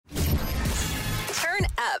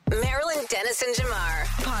up Marilyn Dennis and Jamar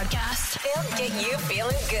podcast. They'll get you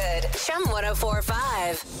feeling good. Chum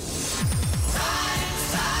 104.5.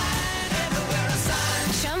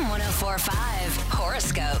 Chum 104.5.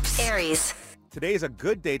 Horoscopes. Aries. Today is a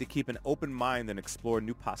good day to keep an open mind and explore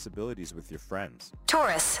new possibilities with your friends.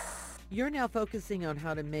 Taurus. You're now focusing on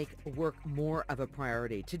how to make work more of a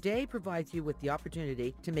priority. Today provides you with the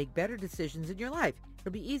opportunity to make better decisions in your life.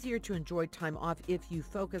 It'll be easier to enjoy time off if you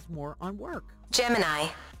focus more on work. Gemini.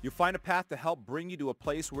 You find a path to help bring you to a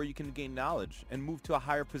place where you can gain knowledge and move to a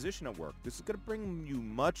higher position at work. This is going to bring you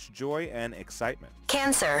much joy and excitement.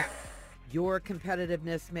 Cancer. Your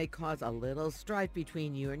competitiveness may cause a little strife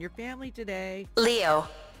between you and your family today. Leo.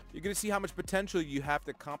 You're going to see how much potential you have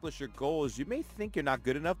to accomplish your goals. You may think you're not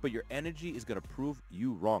good enough, but your energy is going to prove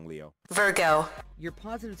you wrong, Leo. Virgo. Your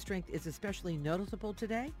positive strength is especially noticeable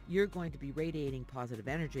today. You're going to be radiating positive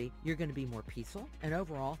energy. You're going to be more peaceful. And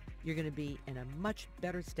overall, you're going to be in a much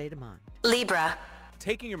better state of mind. Libra.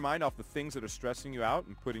 Taking your mind off the things that are stressing you out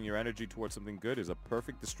and putting your energy towards something good is a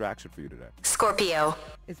perfect distraction for you today. Scorpio.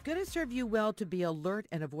 It's going to serve you well to be alert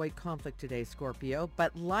and avoid conflict today, Scorpio,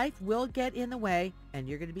 but life will get in the way and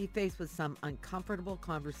you're going to be faced with some uncomfortable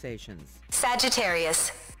conversations.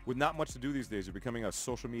 Sagittarius. With not much to do these days, you're becoming a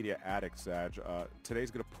social media addict, Sag. Today's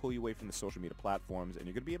going to pull you away from the social media platforms and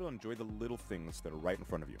you're going to be able to enjoy the little things that are right in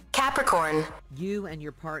front of you. Capricorn. You and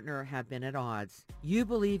your partner have been at odds. You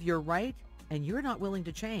believe you're right and you're not willing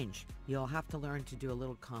to change. You'll have to learn to do a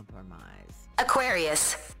little compromise.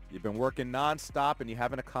 Aquarius. You've been working nonstop and you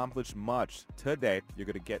haven't accomplished much. Today, you're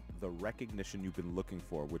going to get the recognition you've been looking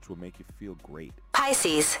for, which will make you feel great.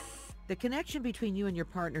 Pisces. The connection between you and your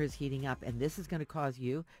partner is heating up, and this is going to cause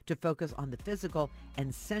you to focus on the physical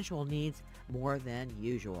and sensual needs more than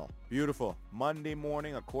usual. Beautiful. Monday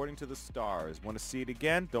morning, according to the stars. Want to see it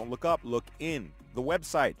again? Don't look up, look in. The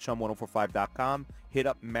website, chum1045.com. Hit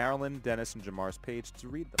up Marilyn, Dennis, and Jamar's page to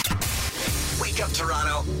read them. Wake up,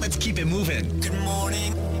 Toronto. Let's keep it moving. Good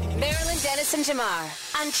morning. Marilyn Dennis and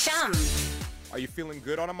Jamar on Chum. Are you feeling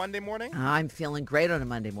good on a Monday morning? I'm feeling great on a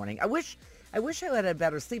Monday morning. I wish I had a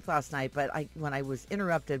better sleep last night, but when I was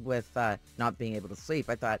interrupted with not being able to sleep,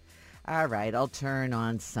 I thought, all right, I'll turn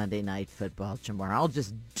on Sunday Night Football tomorrow. I'll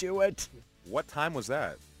just do it. What time was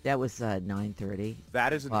that? That was 9:30.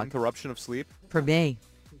 That is an interruption of sleep? For me.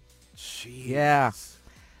 Jeez. Yeah.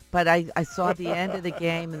 But I saw the end of the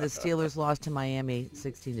game, and the Steelers lost to Miami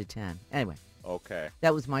 16-10. Anyway. Okay.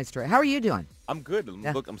 That was my story. How are you doing? I'm good.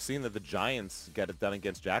 Yeah. Look, I'm seeing that the Giants get it done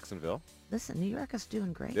against Jacksonville. Listen, New York is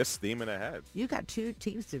doing great. They're steaming ahead. You got two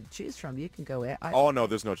teams to choose from. You can go. Oh, no,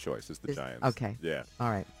 there's no choice. It's the Giants. Okay. Yeah. All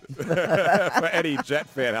right. For any Jet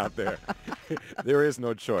fan out there, there is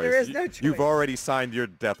no choice. There is no choice. You've already signed your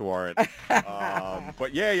death warrant.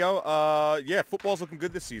 But yeah, football's looking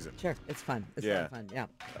good this season. Sure. It's fun. It's Yeah. fun. Yeah.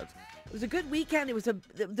 That's- It was a good weekend. It was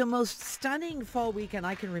the most stunning fall weekend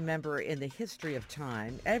I can remember in the history of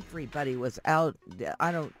time. Everybody was out.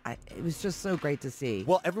 It was just so great to see.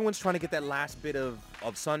 Well, everyone's trying to get that last bit of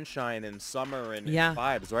sunshine and summer and Yeah.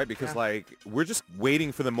 vibes, right? Because, we're just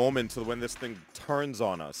waiting for the moment to when this thing turns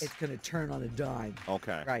on us. It's going to turn on a dime.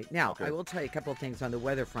 Okay. Right. Now, Okay. I will tell you a couple of things on the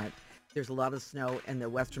weather front. There's a lot of snow in the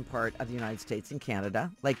western part of the United States and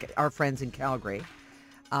Canada. Like our friends in Calgary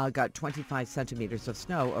got 25 centimeters of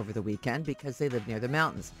snow over the weekend because they live near the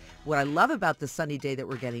mountains. What I love about the sunny day that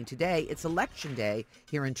we're getting today, it's election day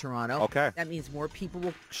here in Toronto. Okay. That means more people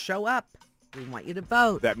will show up. We want you to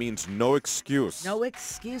vote. That means no excuse. No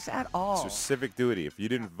excuse at It's all. your civic duty. If you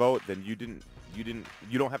didn't vote, then you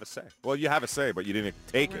don't have a say. Well, you have a say, but you didn't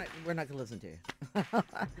take it. We're not going to listen to you.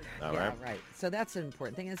 All Yeah, right. right. So that's an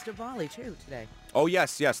important thing. It's Diwali, too, today. Oh,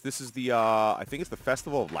 yes. This is the, I think it's the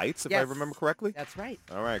Festival of Lights, if I Yes. remember correctly. That's right.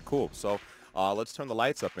 All right, cool. So let's turn the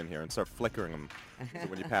lights up in here and start flickering them. So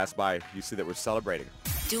when you pass by, you see that we're celebrating.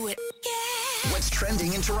 Do it. What's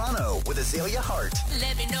trending in Toronto with Azalea Hart?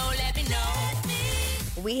 Let me know.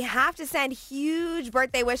 We have to send huge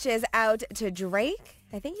birthday wishes out to Drake.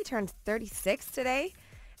 I think he turned 36 today.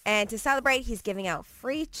 And to celebrate, he's giving out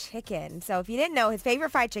free chicken. So if you didn't know, his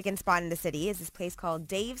favorite fried chicken spot in the city is this place called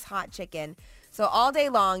Dave's Hot Chicken. So all day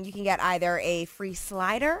long, you can get either a free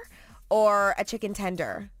slider or a chicken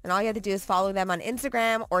tender. And all you have to do is follow them on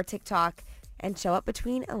Instagram or TikTok and show up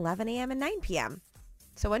between 11 a.m. and 9 p.m.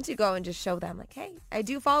 So once you go and just show them, like, hey, I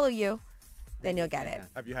do follow you, then you'll get it.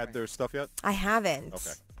 Have you had their stuff yet? I haven't.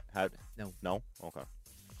 Okay. No. No? Okay.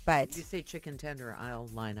 But If you say chicken tender, I'll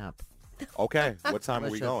line up. Okay. What time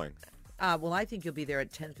are we Delicious. going? Well, I think you'll be there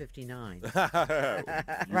at 10:59.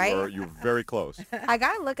 Right? You're very close. I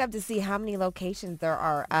got to look up to see how many locations there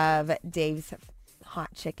are of Dave's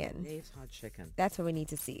Hot Chicken. Dave's Hot Chicken. That's what we need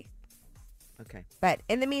to see. Okay. But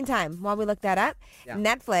in the meantime, while we look that up, Yeah.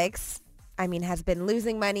 Netflix, has been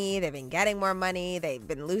losing money. They've been getting more money. They've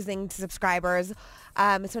been losing subscribers.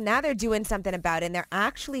 So now they're doing something about it, and they're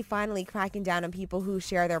actually finally cracking down on people who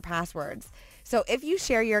share their passwords. So if you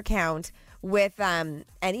share your account with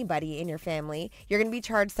anybody in your family, you're going to be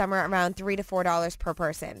charged somewhere around $3 to $4 per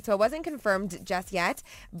person. So it wasn't confirmed just yet,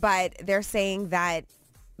 but they're saying that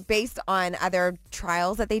based on other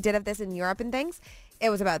trials that they did of this in Europe and things, it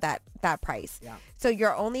was about that price. Yeah. So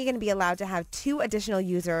you're only going to be allowed to have 2 additional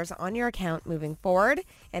users on your account moving forward.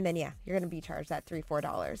 And then, you're going to be charged that $3,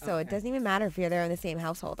 $4. So it doesn't even matter if you're there in the same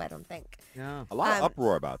household, I don't think. Yeah. A lot of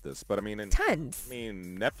uproar about this, but Tons.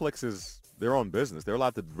 Netflix is their own business. They're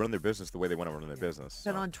allowed to run their business the way they want to run their business.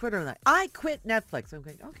 But so. on Twitter, like, I quit Netflix. I'm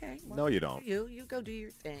going, okay. Well, No, you don't. You go do your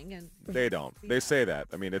thing. And They don't. They say that.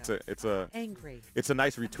 angry. It's a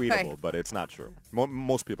nice retweetable, but it's not true.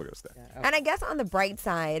 Most people are gonna stay. And I guess on the bright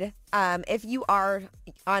side, if you are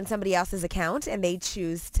on somebody else's account and they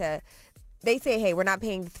choose to, they say, hey, we're not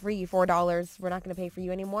paying $3, $4. We're not going to pay for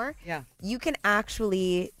you anymore. Yeah. You can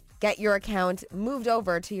actually get your account moved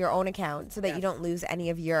over to your own account so that you don't lose any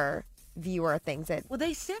of your viewer things. Well,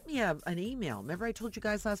 they sent me an email. Remember I told you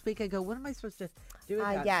guys last week? I go, what am I supposed to do with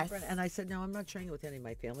that? Yes. And I said, no, I'm not sharing it with any of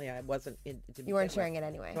my family. I wasn't. You weren't sharing it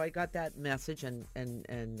anyway. So I got that message and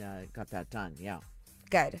got that done. Yeah.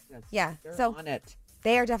 Good. Yeah. They're So on it.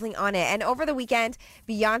 they are definitely on it. And over the weekend,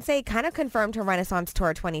 Beyonce kind of confirmed her Renaissance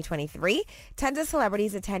Tour 2023. Tons of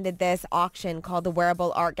celebrities attended this auction called the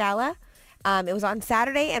Wearable Art Gala. It was on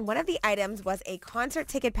Saturday, and one of the items was a concert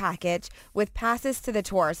ticket package with passes to the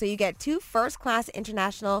tour. So you get 2 first-class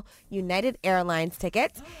international United Airlines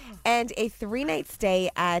tickets and a 3-night stay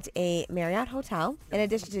at a Marriott hotel, in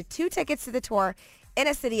addition to 2 tickets to the tour in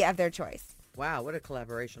a city of their choice. Wow, what a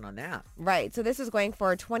collaboration on that. Right. So this is going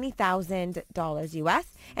for $20,000 US.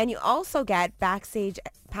 And you also get backstage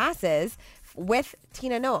passes with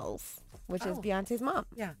Tina Knowles, which is Beyonce's mom.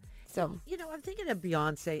 Yeah. So, I'm thinking of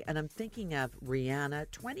Beyonce and I'm thinking of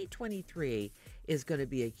Rihanna. 2023 is going to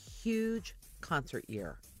be a huge concert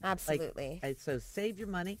year. absolutely. So save your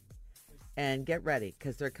money and get ready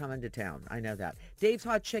because they're coming to town. I know that. Dave's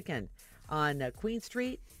Hot Chicken on Queen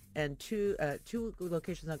Street and two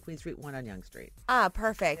locations on Queen Street, one on Yonge Street.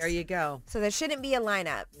 Perfect. There you go. So there shouldn't be a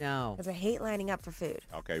lineup. No. Because I hate lining up for food.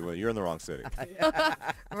 Okay, well, you're in the wrong city.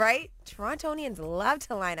 Right? Torontonians love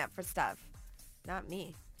to line up for stuff. Not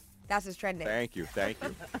me. That's what's trending. Thank you.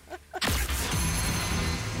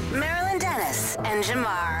 Marilyn Dennis and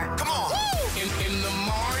Jamar. Come on. In the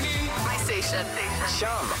morning. My station.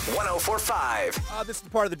 Chum 1045. This is the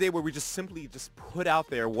part of the day where we just simply put out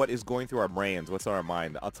there what is going through our brains, what's on our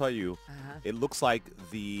mind. I'll tell you, It looks like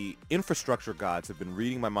the infrastructure gods have been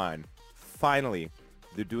reading my mind. Finally,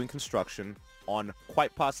 they're doing construction on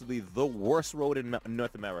quite possibly the worst road in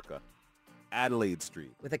North America, Adelaide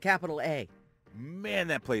Street. With a capital A. Man,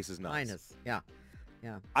 that place is nuts. Minus. Yeah.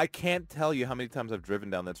 Yeah. I can't tell you how many times I've driven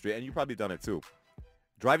down that street, and you've probably done it too.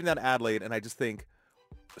 Driving down Adelaide, and I just think,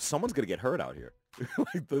 someone's going to get hurt out here.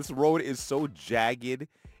 Like, this road is so jagged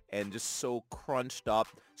and just so crunched up.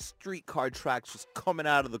 Streetcar tracks just coming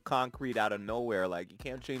out of the concrete out of nowhere. Like, you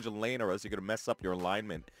can't change a lane or else you're going to mess up your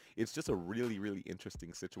alignment. It's just a really, really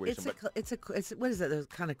interesting situation. It's what is it? Those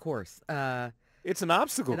kind of course. It's an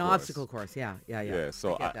obstacle course. An obstacle course. Yeah. Yeah,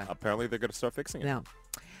 so I get that. apparently they're going to start fixing it. Now,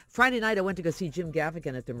 Friday night I went to go see Jim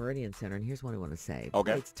Gaffigan at the Meridian Center, and here's what I want to say.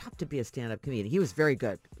 Okay. It's tough to be a stand-up comedian. He was very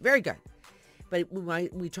good. Very good. But when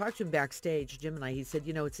we talked to him backstage, Jim and I, he said,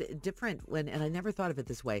 it's different when, and I never thought of it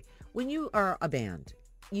this way, when you are a band,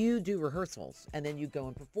 you do rehearsals, and then you go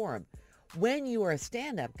and perform. When you are a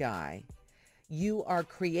stand-up guy, you are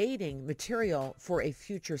creating material for a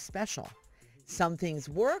future special. Some things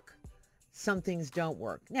work, some things don't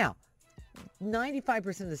work. Now,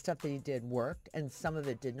 95% of the stuff that he did worked, and some of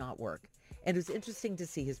it did not work. And it was interesting to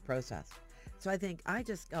see his process. So I think I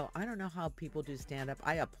don't know how people do stand-up.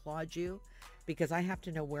 I applaud you because I have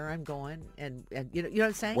to know where I'm going, and you know what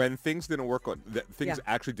I'm saying? When things didn't work on,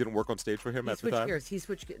 actually didn't work on stage for him at the time? He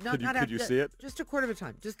switched gears. No, Could you see it? Just a quarter of a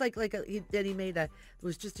time. Just he made it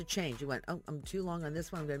was just a change. He went, I'm too long on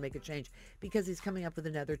this one. I'm going to make a change because he's coming up with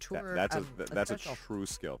another tour. That's a true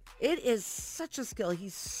skill. It is such a skill.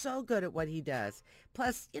 He's so good at what he does.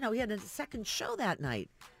 Plus, he had a second show that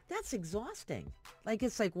night. That's exhausting. Like,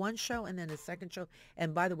 it's like one show and then a second show.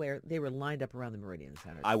 And by the way, they were lined up around the Meridian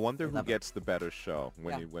Center. I wonder who gets the better show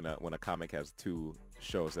when a comic has 2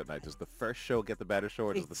 shows that night. Does the first show get the better show,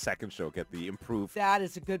 or does the second show get the improved That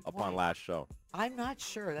is a good point. upon last show? I'm not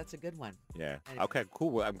sure. That's a good one. Yeah. Anyway. Okay,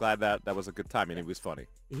 cool. Well, I'm glad that was a good time, and he was funny.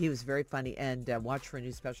 He was very funny. And watch for a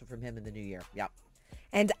new special from him in the new year. Yep.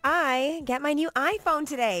 And I get my new iPhone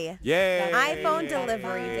today. Yay! iPhone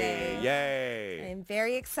delivery day. Yay! I'm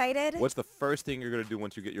very excited. What's the first thing you're going to do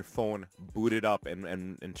once you get your phone booted up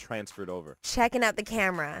and transferred over? Checking out the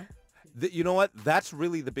camera. You know what? That's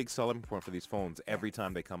really the big selling point for these phones every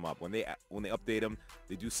time they come up. When they update them,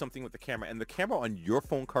 they do something with the camera. And the camera on your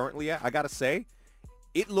phone currently, I got to say,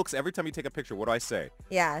 it looks, every time you take a picture, what do I say?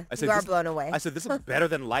 Yeah, I said, you are this- blown away. I said, this is better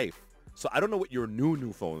than life. So I don't know what your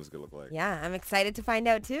new phone is going to look like. Yeah, I'm excited to find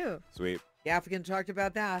out too. Sweet. The African talked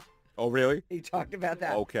about that. Oh, really? He talked about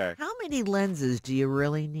that. Okay. How many lenses do you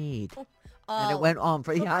really need? And it went on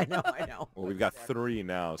for, yeah, I know. Well, we've got 3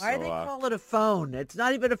 now, so Why do they call it a phone? It's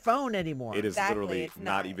not even a phone anymore. it is Exactly, literally it's not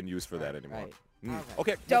not. even used for that anymore. Right. Mm. All right.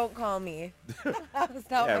 Okay. Don't call me. That's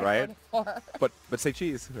not Yeah, my right? phone for. But say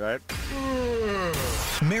cheese, right?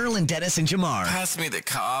 Marilyn Dennis and Jamar. Pass me the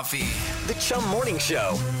coffee. The Chum Morning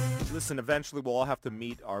Show. Listen, eventually we'll all have to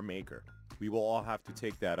meet our maker. We will all have to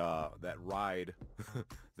take that ride,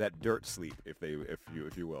 that dirt sleep, if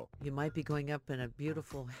you will. You might be going up in a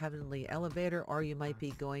beautiful heavenly elevator, or you might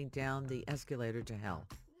be going down the escalator to hell.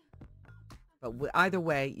 But either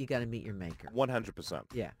way, you got to meet your maker. 100%.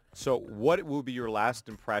 Yeah. So what will be your last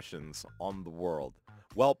impressions on the world?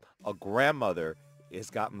 Well, a grandmother has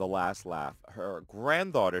gotten the last laugh. Her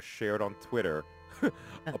granddaughter shared on Twitter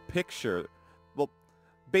a picture. Well,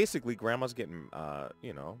 basically, grandma's getting,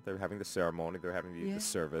 they're having the ceremony. They're having the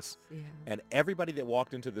service. Yeah. And everybody that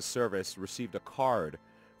walked into the service received a card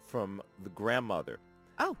from the grandmother.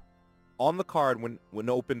 Oh. On the card, when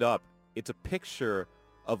opened up, it's a picture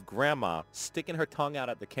of grandma sticking her tongue out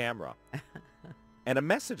at the camera and a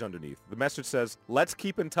message underneath. The message says, "Let's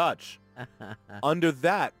keep in touch." Under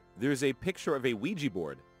that, there's a picture of a Ouija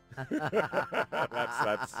board.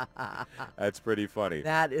 That's pretty funny.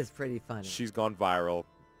 That is pretty funny. She's gone viral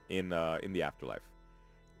in the afterlife.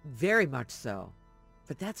 Very much so.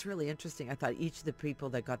 But that's really interesting. I thought each of the people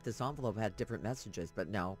that got this envelope had different messages, but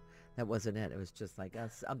no, that wasn't it. It was just like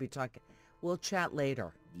us. I'll be talking. We'll chat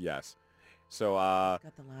later. Yes. So Got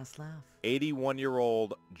the last laugh.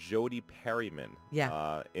 81-year-old Jody Perryman,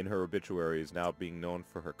 Yeah. in her obituary, is now being known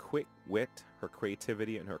for her quick wit, her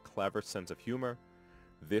creativity, and her clever sense of humor.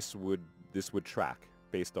 This would track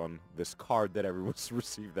based on this card that everyone's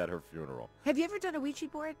received at her funeral. Have you ever done a Ouija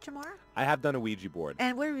board, Jamar? I have done a Ouija board.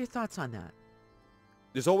 And what are your thoughts on that?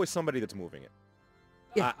 There's always somebody that's moving it.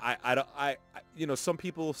 Yeah. Some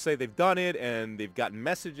people say they've done it and they've gotten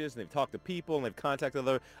messages and they've talked to people and they've contacted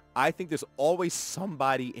other. I think there's always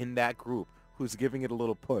somebody in that group who's giving it a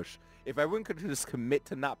little push. If everyone could just commit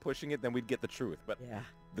to not pushing it, then we'd get the truth. But Yeah.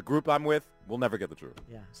 the group I'm with will never get the truth.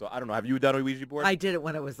 Yeah. So I don't know. Have you done a Ouija board? I did it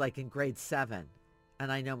when I was like in grade 7.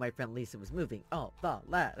 And I know my friend Lisa was moving. Oh, the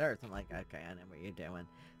letters. I'm like, okay, I know what you're doing.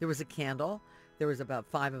 There was a candle. There was about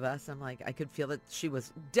 5 of us. I'm like, I could feel that she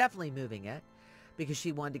was definitely moving it because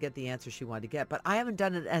she wanted to get the answer she wanted to get. But I haven't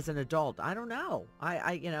done it as an adult. I don't know. I'm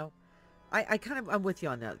with you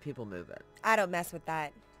on that. People move it. I don't mess with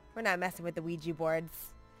that. We're not messing with the Ouija boards.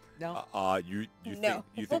 No, You No.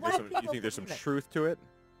 think there's some truth to it?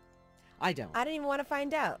 I don't. I don't even want to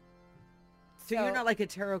find out. So you're not like a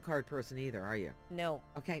tarot card person either, are you? No,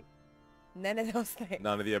 Okay. none of those things.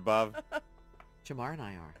 None of the above. Jamar and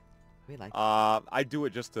I are. We like I do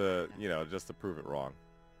it just to prove it wrong.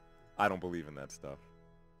 I don't believe in that stuff.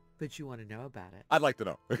 but you want to know about it. I'd like to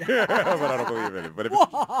know, but I don't believe in it. But if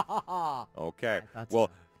okay, I thought well,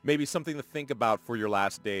 so. maybe something to think about for your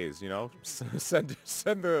last days. Send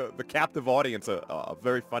the captive audience a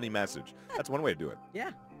very funny message. That's one way to do it.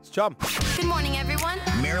 Yeah. It's Chum. Good morning, everyone.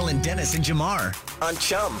 Marilyn Dennis and Jamar on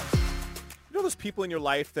Chum. You know those people in your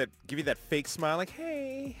life that give you that fake smile, like,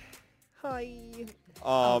 hey, hi.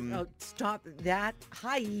 Oh, stop that.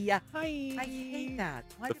 Hi. I hate that.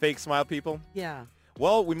 Why The do- fake smile people. Yeah.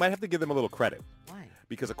 Well, we might have to give them a little credit. Why?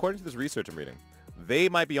 Because according to this research I'm reading, they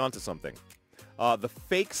might be onto something. The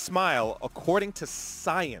fake smile, according to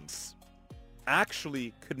science,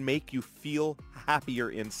 actually could make you feel happier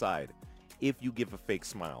inside if you give a fake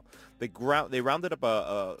smile. They rounded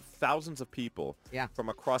up thousands of people Yeah. from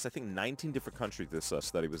across, I think, 19 different countries this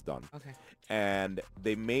study was done. Okay. And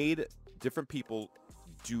they made different people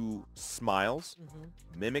do smiles,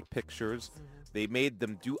 mimic pictures. They made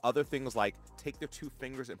them do other things like take their 2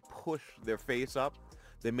 fingers and push their face up.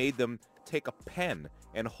 They made them take a pen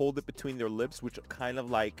and hold it between their lips, which kind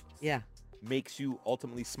of like Yeah. makes you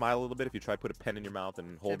ultimately smile a little bit if you try to put a pen in your mouth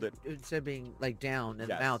and hold it. Instead of being like down in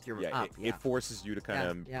Yes. the mouth, you're Yeah, up. it forces you to kind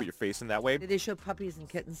of Yeah. put your face in that way. Did they show puppies and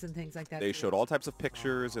kittens and things like that? They too? showed all types of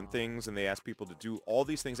pictures and things, and they asked people to do all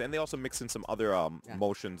these things, and they also mixed in some other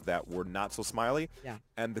motions that were not so smiley. Yeah.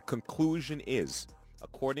 And the conclusion is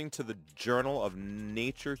according to the Journal of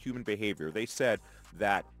Nature Human Behavior, they said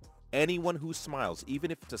that anyone who smiles,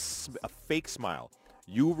 even if it's a fake smile,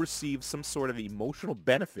 you will receive some sort of emotional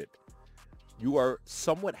benefit. You are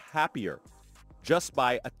somewhat happier just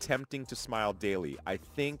by attempting to smile daily. I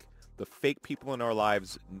think the fake people in our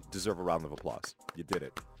lives deserve a round of applause. You did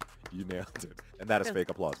it. You nailed it. And that is fake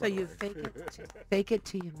applause. So you fake it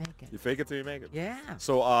till you make it. You fake it till you make it. Yeah.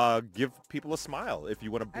 So give people a smile if you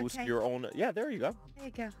want to boost Okay. your own. Yeah, there you go. There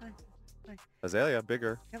you go. Hi. Azalea,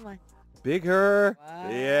 bigger. Come on. Bigger. Wow.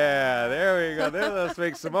 Yeah, there we go. Let's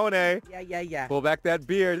make Simone. Yeah. Pull back that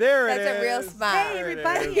beard. There it is. That's a real smile. Hey, There it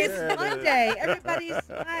everybody, is. it's There it is. Monday. Everybody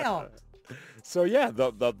smile. So yeah,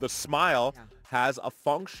 the smile Yeah. has a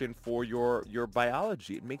function for your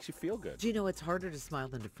biology. It makes you feel good. Do you know it's harder to smile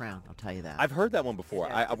than to frown? I'll tell you that. I've heard that one before.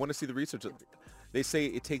 Yeah. I want to see the research. They say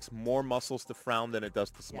it takes more muscles to frown than it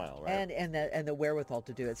does to Yeah. smile, right? And the wherewithal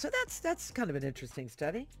to do it. So that's kind of an interesting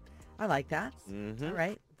study. I like that. Mm-hmm. All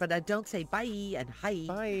right. But don't say bye and hi.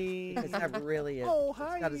 Bye. Because that really is. Oh,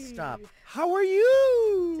 hi. Got to stop. How are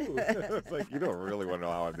you? It's like, you don't really want to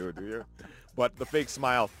know how I'm doing, do you? But the fake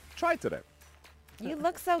smile, try it today. You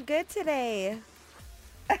look so good today.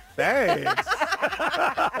 Thanks.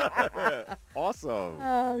 Awesome.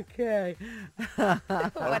 Okay. One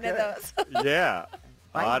of those. Yeah.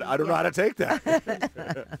 I don't know how to take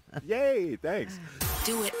that. Yay. Thanks.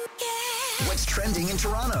 Do it. What's trending in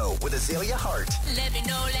Toronto with Azalea Hart? Let me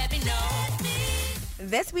know, let me know.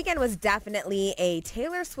 This weekend was definitely a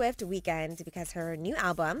Taylor Swift weekend because her new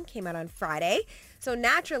album came out on Friday. So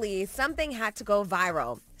naturally, something had to go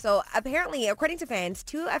viral. So apparently, according to fans,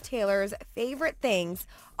 two of Taylor's favorite things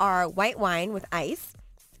are white wine with ice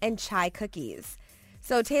and chai cookies.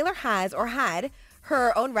 So Taylor has or had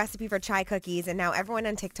her own recipe for chai cookies, and now everyone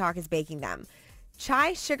on TikTok is baking them.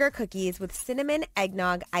 Chai sugar cookies with cinnamon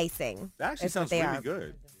eggnog icing. That actually is what sounds they really are.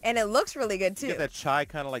 good. And it looks really good, too. You get that chai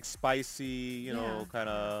kind of like spicy, you know, kind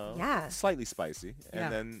of Yeah. slightly spicy. And Yeah.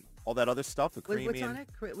 then all that other stuff, the creamy What's on and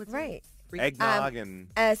it? What's Right. eggnog and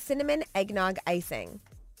Cinnamon eggnog icing.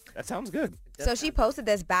 that sounds good. So she posted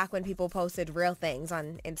this back when people posted real things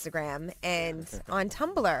on Instagram and on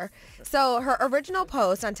Tumblr. So her original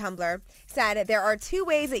post on Tumblr said there are two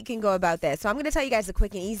ways that you can go about this. So I'm going to tell you guys the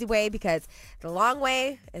quick and easy way because the long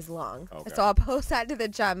way is long. Okay. So I'll post that to the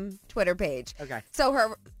Chum Twitter page. Okay. So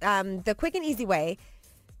her the quick and easy way,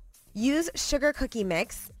 use sugar cookie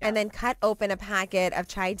mix and then cut open a packet of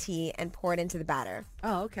chai tea and pour it into the batter.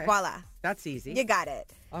 Oh, okay. Voila. That's easy. You got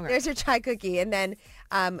it. Okay. There's your chai cookie. And then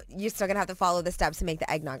you're still going to have to follow the steps to make the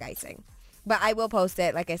eggnog icing. But I will post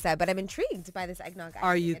it, like I said. But I'm intrigued by this eggnog icing.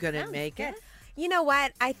 Are you It going to sounds make good. it? You know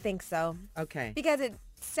what? I think so. Okay. Because it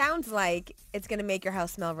sounds like it's going to make your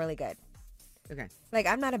house smell really good. Okay. Like,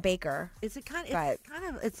 I'm not a baker. Is it kind of,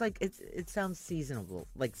 But- it's like, it sounds seasonable,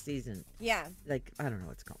 like seasoned. Yeah. Like, I don't know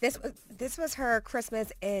what it's called. This was her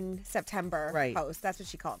Christmas in September Right. post. That's what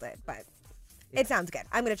she called it. But it sounds good.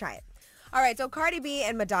 I'm going to try it. All right, so Cardi B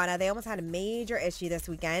and Madonna, they almost had a major issue this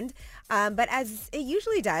weekend. But as it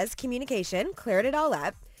usually does, communication cleared it all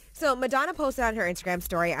up. So Madonna posted on her Instagram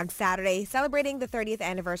story on Saturday celebrating the 30th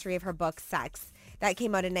anniversary of her book, Sex, that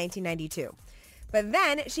came out in 1992. But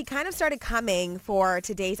then she kind of started coming for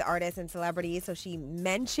today's artists and celebrities. So she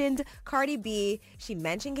mentioned Cardi B, she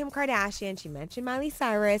mentioned Kim Kardashian, she mentioned Miley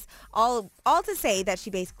Cyrus, all to say that she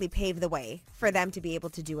basically paved the way for them to be able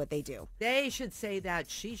to do what they do. They should say that.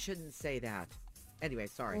 She shouldn't say that. Anyway,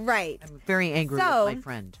 sorry. Right. I'm very angry So, with my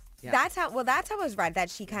friend. Yeah. That's how it was read, that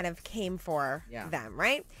she kind of came for Yeah. them,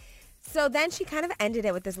 right? So then she kind of ended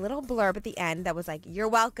it with this little blurb at the end that was like, "You're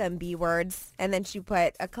welcome, B words," and then she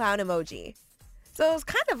put a clown emoji. So it was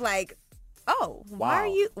kind of like, oh, why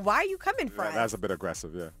Wow. are you coming for us? That's a bit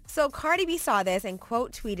aggressive, yeah. So Cardi B saw this and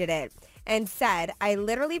quote tweeted it and said, "I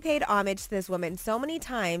literally paid homage to this woman so many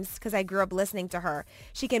times because I grew up listening to her.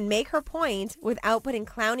 She can make her point without putting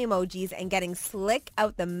clown emojis and getting slick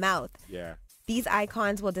out the mouth. Yeah. These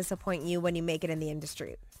icons will disappoint you when you make it in the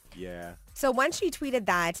industry." Yeah. So once she tweeted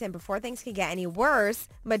that, and before things could get any worse,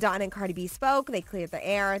 Madonna and Cardi B spoke. They cleared the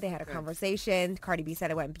air. They had a conversation. Cardi B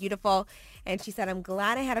said it went beautiful. And she said, "I'm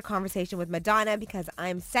glad I had a conversation with Madonna because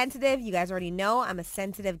I'm sensitive. You guys already know I'm a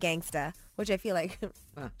sensitive gangsta," which I feel like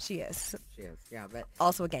she is. She is. Yeah, but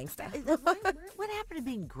Also a gangsta. what happened to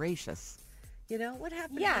being gracious? You know, what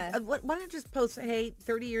happened? Yeah. Why don't you just post, hey,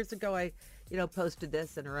 30 years ago I, posted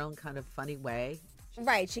this in her own kind of funny way.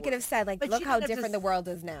 Right. She could have said, like, But look she how could have different just- the world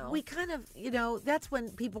is now. We kind of, that's when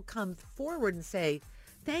people come forward and say,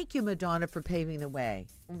 thank you, Madonna, for paving the way.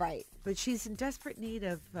 Right. But she's in desperate need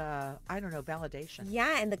of, validation.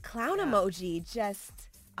 Yeah, and the clown emoji just,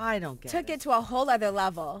 I don't get took it. it to a whole other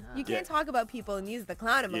level. You can't Yeah. talk about people and use the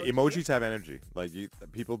clown emoji. Emojis have energy. Like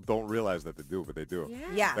people don't realize that they do, but they do.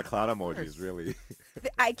 Yeah. The clown emoji is really.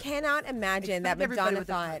 I cannot imagine that Explain to everybody Madonna what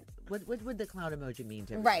the thought. What would the clown emoji mean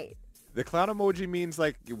to everybody? Right. The clown emoji means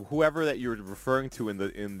like whoever that you're referring to in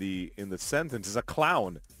the sentence is a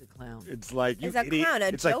clown. The clown. It's like you It's a idiot. clown, a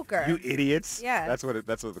it's joker. Like, you idiots. Yeah. That's what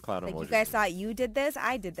the clown Like, emoji. you guys means. thought you did this,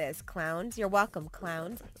 I did this. Clowns, you're welcome,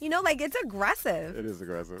 clowns. You know, like, it's aggressive. It is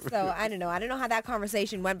aggressive. So, I don't know. I don't know how that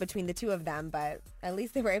conversation went between the two of them, but at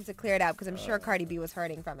least they were able to clear it out because I'm sure Cardi B was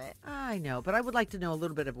hurting from it. I know, but I would like to know a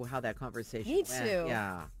little bit of how that conversation Me went. too.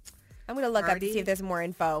 Yeah. I'm going to look up to Cardi? see if there's more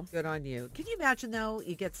info. Good on you. Can you imagine, though,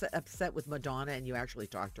 you get upset with Madonna and you actually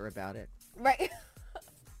talk to her about it? Right.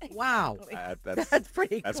 Wow. That's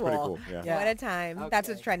pretty cool. That's pretty cool. Yeah. What a time. That's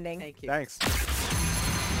what's Okay. trending. Thank you. Thanks.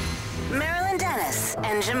 Marilyn Dennis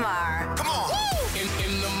and Jamar. Come on.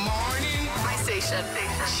 In the morning. My station.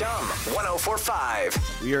 Chum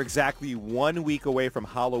 1045. We are exactly 1 week away from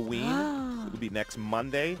Halloween. It'll be next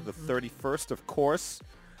Monday, the 31st, of course.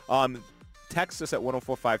 Text us at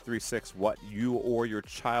 104536 what you or your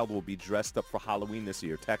child will be dressed up for Halloween this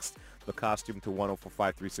year. Text the costume to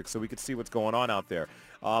 104536 so we can see what's going on out there.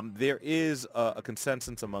 There is a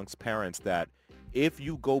consensus amongst parents that if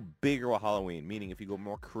you go bigger with Halloween, meaning if you go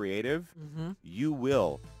more creative, you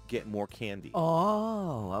will get more candy.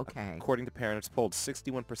 Oh, okay. According to Parents Polled,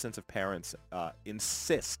 61% of parents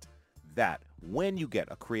insist that when you get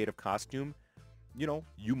a creative costume, you know,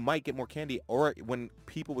 you might get more candy. Or when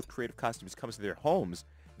people with creative costumes come to their homes,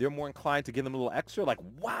 they're more inclined to give them a little extra. Like,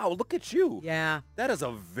 wow, look at you. Yeah, That is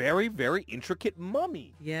a very, very intricate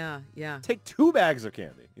mummy. yeah. Take 2 bags of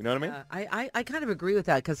candy. You know what I mean? I kind of agree with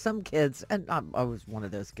that because some kids, and I was one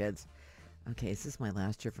of those kids. Okay, is this my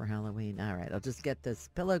last year for Halloween? All right, I'll just get this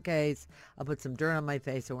pillowcase. I'll put some dirt on my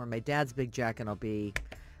face. I'll wear my dad's big jacket. I'll be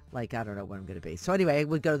like, I don't know what I'm going to be. So anyway, I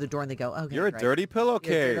would go to the door and they go, okay, You're a great. dirty pillowcase.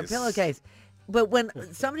 You're a dirty pillowcase. But when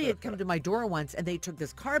somebody had come to my door once and they took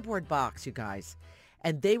this cardboard box, you guys,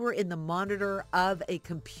 and they were in the monitor of a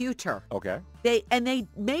computer. Okay. They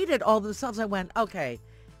made it all themselves. I went, okay,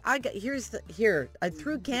 I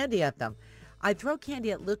threw candy at them. I throw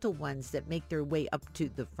candy at little ones that make their way up to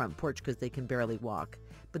the front porch because they can barely walk.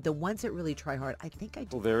 But the ones that really try hard, I think I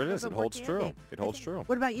do. Well, there it a is. little It bit more holds true. candy. It I holds think- true.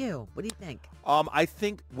 What about you? What do you think? I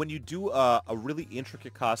think when you do a really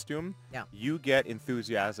intricate costume, Yeah. you get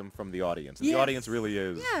enthusiasm from the audience. And Yes. the audience really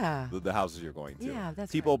is Yeah. the houses you're going to. Yeah,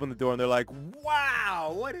 that's People right. open the door and they're like,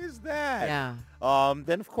 wow, what is that? Yeah.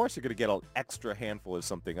 Then, of course, you're going to get an extra handful of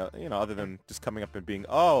something, other than just coming up and being,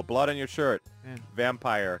 oh, blood on your shirt. Yeah.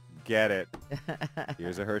 Vampire. Get it.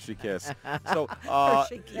 Here's a Hershey kiss. So,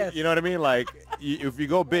 Hershey kiss. you know what I mean? Like, if you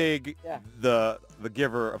go big, Yeah. the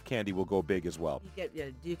giver of candy will go big as well.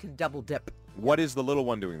 You can double dip. What is the little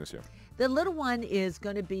one doing this year? The little one is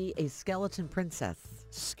going to be a skeleton princess.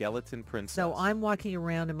 Skeleton Princess. So I'm walking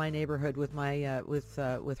around in my neighborhood with my with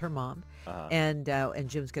her mom, Uh-huh. and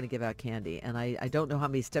Jim's going to give out candy, and I don't know how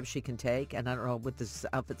many steps she can take, and I don't know what this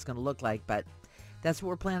outfit's going to look like, but that's what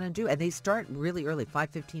we're planning to do. And they start really early,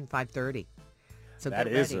 5:15, 5:30. So That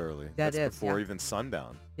get is ready. early. That That's is, before yeah. even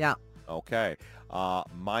sundown. Yeah. Okay.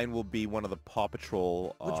 Mine will be one of the Paw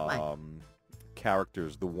Patrol Which one?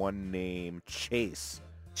 characters, the one named Chase.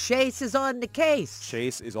 Chase is on the case.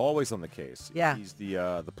 Chase is always on the case. Yeah. He's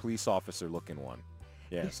the police officer looking one.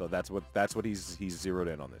 Yeah, so that's what he's zeroed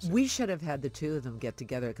in on this. We should have had the two of them get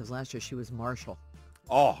together because last year she was Marshall.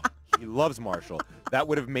 Oh, he loves Marshall. That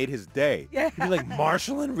would have made his day. Yeah. He'd be like,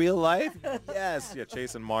 Marshall in real life? Yes. Yeah,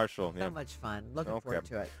 Chase and Marshall. Yeah. So much fun. Looking forward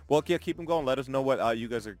to it. Well, yeah, keep them going. Let us know what you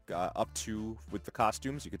guys are up to with the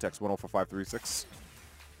costumes. You can text 104536.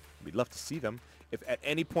 We'd love to see them. If at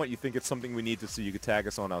any point you think it's something we need to see, you can tag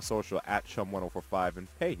us on our social at Chum1045. And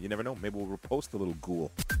hey, you never know. Maybe we'll repost a little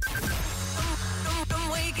ghoul.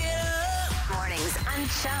 Mornings on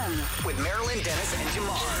Chum. With Marilyn Dennis and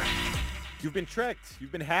Jamar. You've been tricked.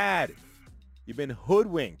 You've been had. You've been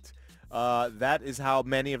hoodwinked. That is how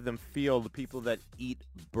many of them feel, the people that eat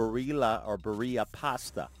Barilla or Barilla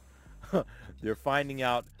pasta. They're finding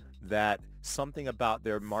out that something about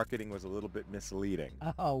their marketing was a little bit misleading.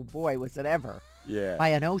 Oh boy, was it ever. Yeah. By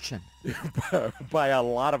an ocean. By a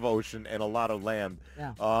lot of ocean and a lot of land.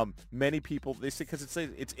 Yeah. Many people, they say, because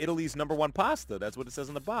it's Italy's #1 pasta. That's what it says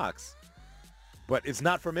in the box. But it's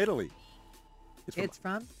not from Italy. It's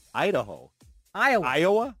from Idaho. Iowa.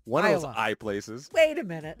 Iowa? One of those Iowa. I places. Wait a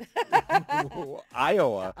minute.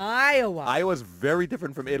 Iowa. Iowa. Iowa's very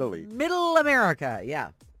different from Italy. Middle America. Yeah.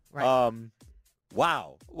 Right.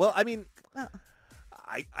 Wow. Well, I mean,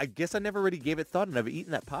 I guess I never really gave it thought. I've never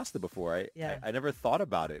eaten that pasta before. Yeah. I never thought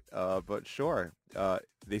about it. But sure.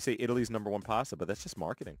 They say Italy's #1 pasta, but that's just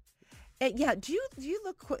marketing. Yeah. Do you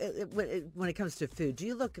look when it comes to food? Do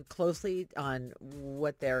you look closely on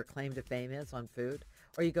what their claim to fame is on food,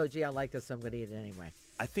 or you go, "Gee, I like this, so I'm going to eat it anyway"?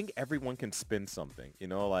 I think everyone can spin something.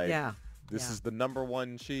 Like Yeah. this Yeah. is the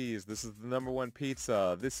 #1 cheese. This is the #1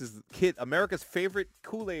 pizza. This is America's favorite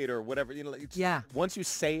Kool-Aid or whatever. Yeah. Once you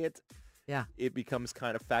say it, Yeah. it becomes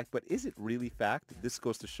kind of fact. But is it really fact? This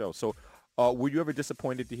goes to show. So, were you ever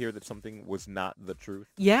disappointed to hear that something was not the truth?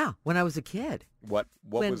 Yeah. When I was a kid. What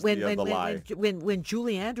was the lie? When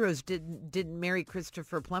Julie Andrews didn't marry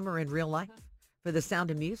Christopher Plummer in real life for The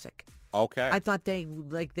Sound of Music. Okay. I thought they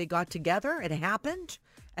got together, it happened,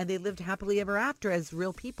 and they lived happily ever after as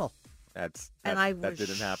real people. That was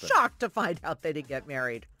didn't happen. shocked to find out they didn't get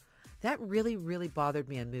married. That really, really bothered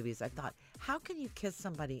me in movies. I thought, how can you kiss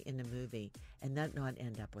somebody in a movie and not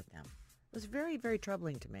end up with them? It was very, very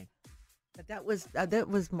troubling to me. But that was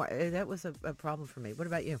a problem for me. What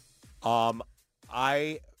about you? To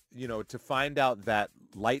find out that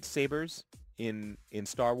lightsabers in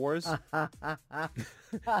Star Wars.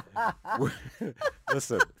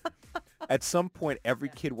 Listen, at some point, every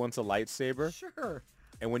kid wants a lightsaber. Sure.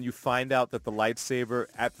 And when you find out that the lightsaber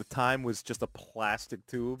at the time was just a plastic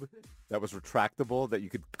tube that was retractable, that you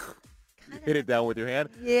could hit it down with your hand.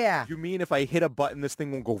 Yeah. You mean if I hit a button, this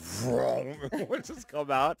thing won't go vroom, it would just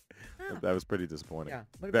come out? That was pretty disappointing. Yeah.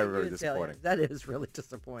 What Very, about very you, Azalea? disappointing. That is really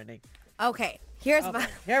disappointing. Okay, here's Okay, my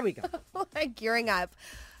here we go. gearing up.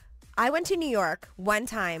 I went to New York one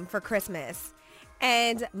time for Christmas,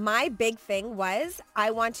 and my big thing was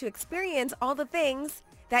I want to experience all the things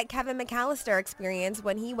that Kevin McAllister experienced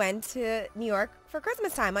when he went to New York for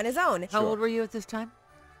Christmas time on his own. How old were you at this time?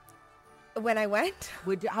 When I went,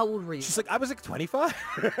 How old were you? She's like, I was like 25.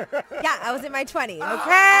 yeah, I was in my 20s. Okay.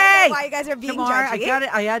 Okay. Why you guys are being Tamar, judgy.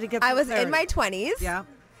 I had to get I was in clarity. my 20s. Yeah.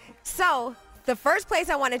 So the first place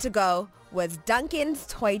I wanted to go was Duncan's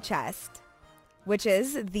Toy Chest, which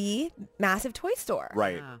is the massive toy store.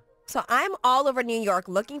 Right. So I'm all over New York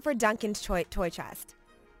looking for Duncan's toy chest.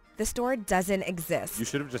 The store doesn't exist. You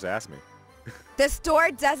should have just asked me. The store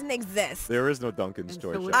doesn't exist. There is no Dunkin's And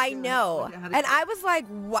toy so chest. what- I know. How did And you- I was like,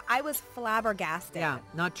 I was flabbergasted. Yeah.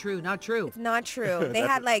 Not true. Not true. It's not true. They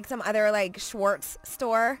had like some other like Schwartz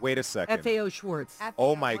store. Wait a second. FAO Schwartz.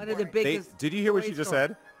 Oh my One of the God. biggest Did you hear what toy she just stores.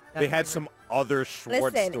 said? They had some other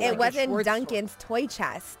Schwartz Listen, stores. it wasn't Schwartz store. Duncan's Toy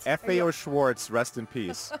Chest. FAO Schwartz, rest in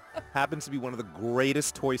peace, happens to be one of the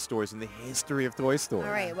greatest toy stores in the history of toy stores.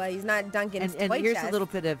 All right, well, he's not Duncan's And Toy here's Chest. a little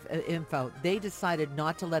bit of info. They decided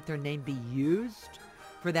not to let their name be used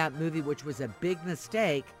for that movie, which was a big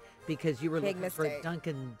mistake because you were Big looking for mistake.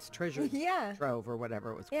 Duncan's treasure Yeah. trove or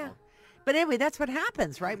whatever it was Yeah. called. But anyway, that's what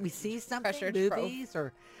happens, right? We see something, Treasure trove. movies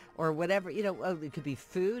or whatever, it could be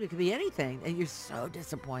food, it could be anything, and you're so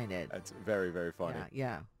disappointed. That's very, very funny.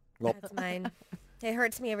 Yeah. Well, That's mine. It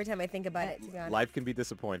hurts me every time I think about it, to be honest. life can be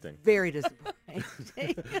disappointing. Very disappointing.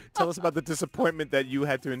 Tell us about the disappointment that you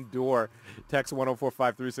had to endure. Text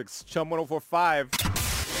 104536, Chum 1045.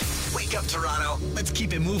 Wake up, Toronto. Let's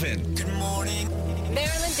keep it moving. Good morning.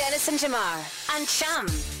 Marilyn Dennis and Jamar on Chum.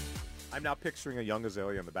 I'm now picturing a young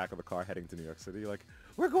Azalea in the back of a car heading to New York City like,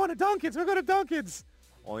 we're going to Dunkin's, we're going to Dunkin's.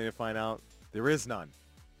 Only to find out there is none.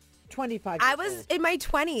 25 I years was old. in my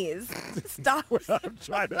 20s. Stop. I'm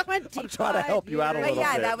trying to help you out a But little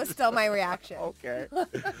yeah, bit. that was still my reaction. Okay.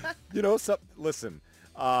 Listen,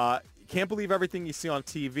 can't believe everything you see on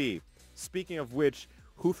TV. Speaking of which,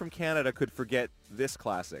 who from Canada could forget this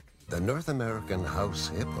classic? The North American house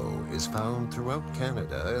hippo is found throughout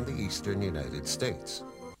Canada and the eastern United States.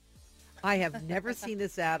 I have never seen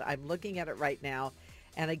this ad. I'm looking at it right now,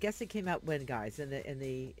 and I guess it came out when, guys, in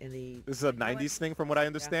the. This is a 90s thing from what I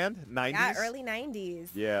understand? 90s? Yeah, early 90s.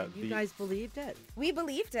 Yeah. You guys believed it. We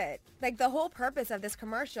believed it. Like, the whole purpose of this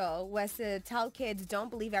commercial was to tell kids,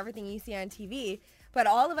 don't believe everything you see on TV. But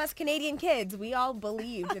all of us Canadian kids, we all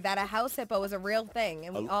believed that a house hippo was a real thing,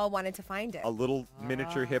 and we all wanted to find it. A little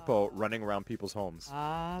miniature hippo running around people's homes.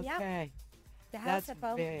 Okay. The house That's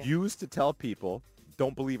hippo. very. Used to tell people,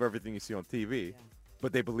 don't believe everything you see on TV.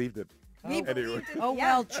 But they believed it. We Anyway. believed it. Oh,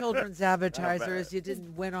 yeah. well, children's advertisers, you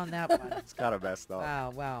didn't win on that one. It's kind of messed up.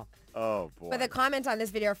 Wow. Oh, boy. But the comments on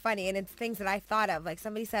this video are funny, and it's things that I've thought of. Like,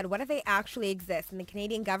 somebody said, what if they actually exist, and the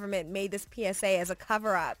Canadian government made this PSA as a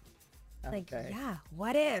cover-up? Like, Okay. yeah,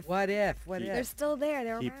 what if? What if? What They're if? still there.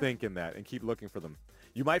 They're Keep around. thinking that and keep looking for them.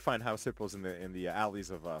 You might find house hippos in the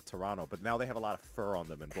alleys of Toronto, but now they have a lot of fur on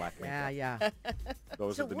them and black makeup. Yeah.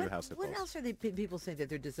 Those So are the new house hippos. what else are people saying that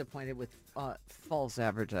they're disappointed with false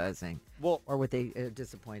advertising? Well, Or what they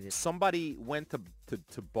disappointed? somebody went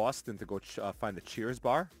to Boston to go find the Cheers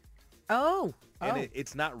bar, Oh. and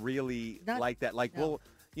it's not really Not- like that. Like, no. well,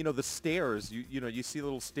 the stairs, you see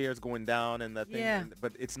little stairs going down and that thing, Yeah.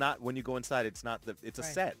 but it's not, when you go inside, it's not it's a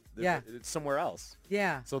Right. set. Yeah. It's somewhere else.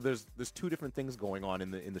 Yeah. So there's two different things going on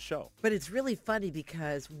in the show. But it's really funny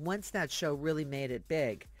because once that show really made it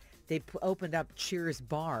big, they opened up Cheers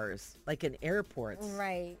bars, like in airports,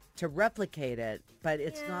 Right. to replicate it. But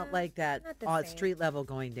it's not Yeah, like that not the same. street level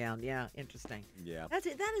going down. Yeah, interesting. Yeah. That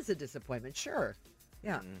is a disappointment, sure.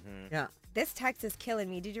 Yeah, Mm-hmm. yeah. This text is killing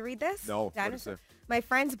me. Did you read this? No, what Dinosaur- is it? My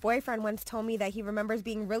friend's boyfriend once told me that he remembers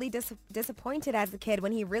being really disappointed as a kid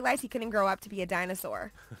when he realized he couldn't grow up to be a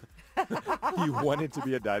dinosaur. He wanted to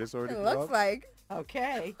be a dinosaur to It grow looks up? like.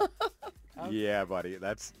 Okay. Yeah, buddy,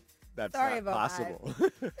 that's Sorry not about possible.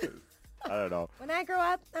 I don't know. When I grow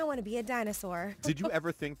up, I want to be a dinosaur. Did you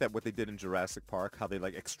ever think that what they did in Jurassic Park, how they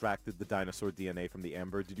like extracted the dinosaur DNA from the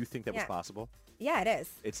ember, did you think that was Yeah. possible? Yeah, it is.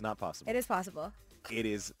 It's not possible. It is possible. It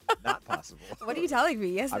is not possible. What are you telling me?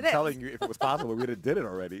 Yes, I'm it is. telling you, if it was possible, we'd have did it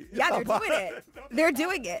already. It's Yeah, not they're doing po- it. They're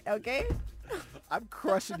doing it, okay? I'm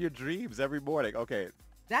crushing your dreams every morning. Okay,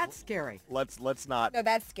 That's scary. let's not. No,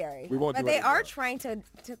 that's scary. We won't But do they it are anymore. trying to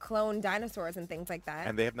clone dinosaurs and things like that.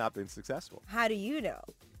 And they have not been successful. How do you know?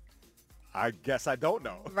 I guess I don't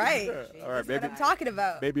know. Right. All right, That's maybe what I'm talking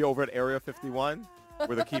about. maybe over at Area 51,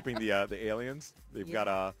 where they're keeping the aliens. They've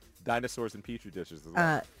got dinosaurs in petri dishes as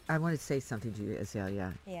well. I want to say something to you,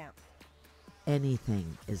 Azalea. Yeah.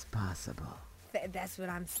 Anything is possible, That's what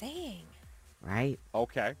I'm saying. right?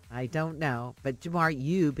 Okay. I don't know, but Jamar,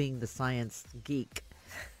 you being the science geek,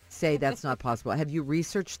 say that's not possible. Have you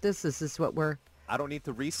researched this? Is this what we're? I don't need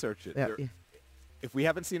to research it. Yeah, There- yeah. If we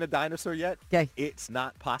haven't seen a dinosaur yet, Okay. it's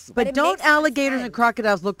not possible. But it don't makes no alligators and sense.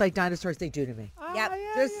 crocodiles look like dinosaurs? They do to me. Yep.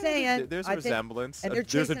 Just saying. There's I a think- resemblance. and they're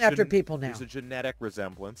There's a chasing after people now. There's a genetic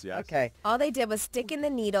resemblance, yes. Okay. All they did was stick in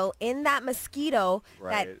the needle in that mosquito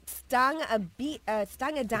Right. that stung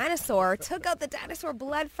a dinosaur, took out the dinosaur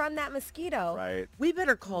blood from that mosquito. Right. We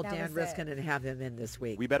better call That Dan was it. Riskin and have him in this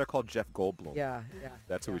week. We better call Jeff Goldblum. Yeah.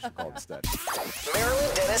 That's who we should call instead.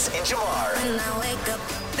 Marilyn Dennis and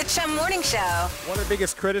Jamar. The Chum Morning Show. One of the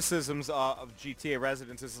biggest criticisms of GTA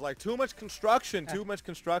residents is like too much construction, too much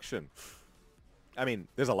construction. I mean,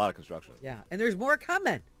 there's a lot of construction. Yeah. And there's more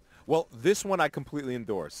coming. Well, this one I completely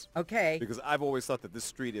endorse Okay. because I've always thought that this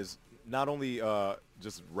street is not only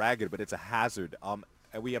just ragged, but it's a hazard.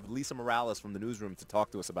 And we have Lisa Morales from the newsroom to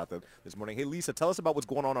talk to us about that this morning. Hey, Lisa, tell us about what's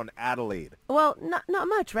going on Adelaide. Well, not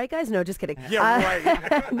much, right, guys? No, just kidding. Yeah,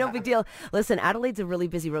 right. No big deal. Listen, Adelaide's a really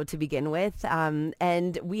busy road to begin with,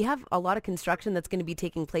 and we have a lot of construction that's going to be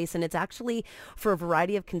taking place, and it's actually for a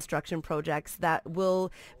variety of construction projects that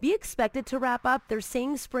will be expected to wrap up. They're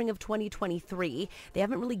saying spring of 2023. They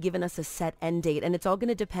haven't really given us a set end date, and it's all going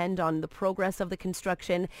to depend on the progress of the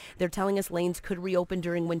construction. They're telling us lanes could reopen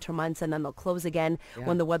during winter months, and then they'll close again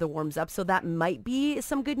when the weather warms up. So that might be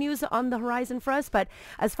some good news on the horizon for us. But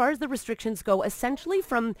as far as the restrictions go, essentially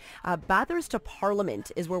from Bathurst to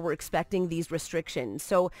Parliament is where we're expecting these restrictions.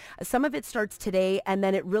 So some of it starts today, and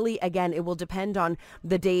then it really, again, it will depend on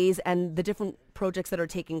the days and the different projects that are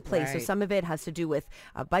taking place. So Right. some of it has to do with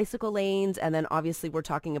bicycle lanes, and then obviously we're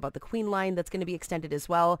talking about the Queen Line that's going to be extended as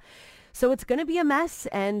well. So it's going to be a mess,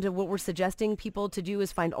 and what we're suggesting people to do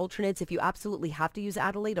is find alternates. If you absolutely have to use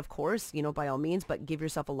Adelaide, of course, by all means, but give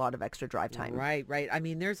yourself a lot of extra drive time. Right. I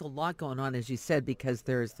mean, there's a lot going on, as you said, because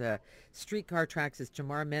there's the streetcar tracks, as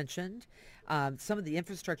Jamar mentioned. Some of the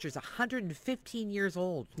infrastructure is 115 years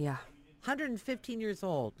old. Yeah. 115 years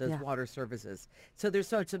old, those Yeah. water services. So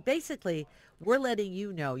so basically, we're letting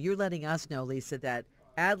you know, you're letting us know, Lisa, that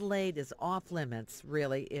Adelaide is off limits,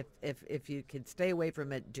 really. If you can stay away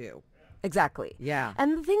from it, do. Exactly. Yeah.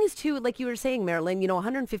 And the thing is, too, like you were saying, Marilyn,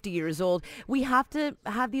 150 years old, we have to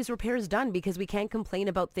have these repairs done because we can't complain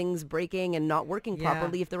about things breaking and not working Yeah.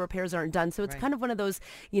 properly if the repairs aren't done. So it's Right. kind of one of those,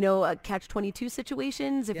 catch-22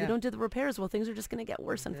 situations. If Yeah. we don't do the repairs, well, things are just going to get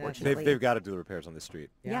worse, unfortunately. They've got to do the repairs on this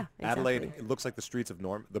street. Yeah, Adelaide, exactly. it looks like the streets of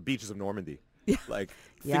the beaches of Normandy. Like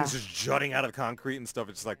Yeah. things just jutting out of the concrete and stuff.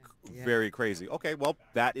 It's like very crazy. Okay, well,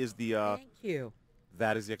 that is the Thank you.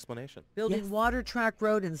 explanation. Building Yes. water track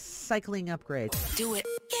road and cycling upgrades. Do it.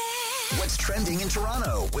 What's trending in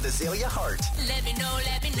Toronto with Azalea Hart? Let me know.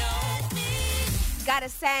 Gotta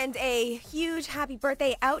send a huge happy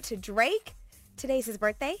birthday out to Drake. Today's his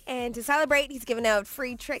birthday, and to celebrate, he's giving out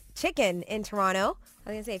free chicken in Toronto. I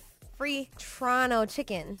was gonna say free Toronto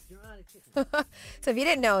chicken. So if you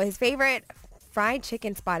didn't know, his favorite fried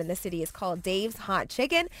chicken spot in the city is called Dave's Hot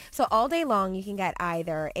Chicken. So all day long, you can get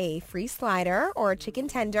either a free slider or a chicken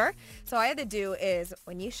tender. So all you have to do is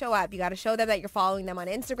when you show up, you got to show them that you're following them on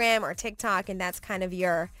Instagram or TikTok, and that's kind of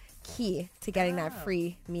your key to getting that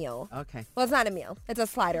free meal. Okay. Well, it's not a meal. It's a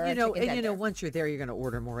slider. You or a know, chicken and tender. once you're there, you're going to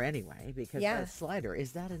order more anyway because Yeah. that slider,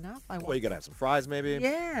 is that enough? Well, you got to have some fries maybe.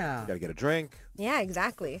 Yeah. You got to get a drink. Yeah,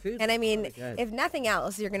 exactly. Food's And I mean, really good. if nothing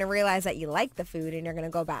else, you're going to realize that you like the food and you're going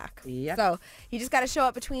to go back. Yep. So you just got to show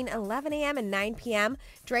up between 11 a.m. and 9 p.m.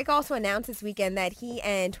 Drake also announced this weekend that he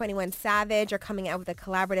and 21 Savage are coming out with a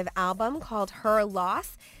collaborative album called Her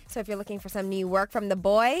Loss. So if you're looking for some new work from the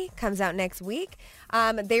boy, comes out next week.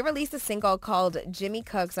 They released a single called Jimmy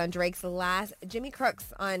Cooks on Drake's last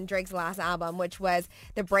album, which was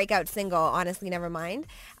the breakout single, Honestly Nevermind.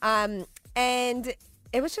 And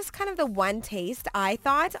it was just kind of the one taste, I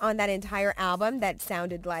thought, on that entire album that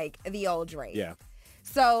sounded like the old Drake. Yeah.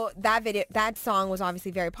 So that song was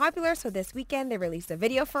obviously very popular. So this weekend they released a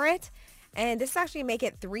video for it. And this is actually make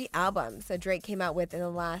it 3 albums that Drake came out with in the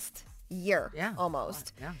last year,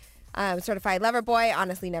 almost. Yeah. Certified Lover Boy,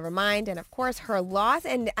 Honestly Nevermind, and of course Her Loss.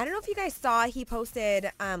 And I don't know if you guys saw, he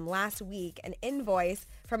posted last week an invoice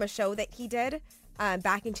from a show that he did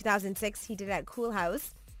back in 2006. He did it at Cool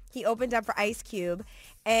House. He opened up for Ice Cube,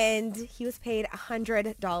 and he was paid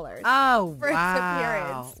 $100 Oh, for his wow.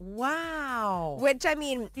 appearance. Wow. Which, I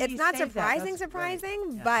mean, Did it's he not say that? That's surprising,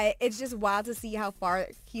 great. Yeah. but it's just wild to see how far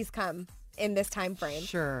he's come in this time frame.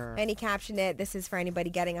 Sure. And he captioned it, "This is for anybody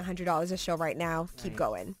getting $100 a show right now. Keep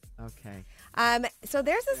going." Okay. So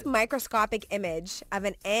there's this microscopic image of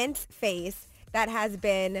an ant's face that has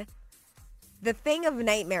been the thing of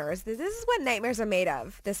nightmares. This is what nightmares are made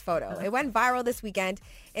of, this photo. It went viral this weekend.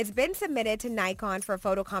 It's been submitted to Nikon for a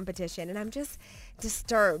photo competition, and I'm just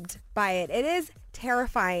disturbed by it. It is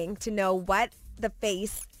terrifying to know what the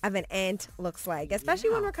face of an ant looks like,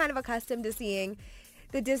 especially when we're kind of accustomed to seeing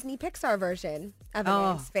the Disney Pixar version of an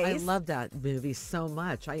ant's face. I love that movie so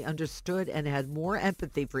much. I understood and had more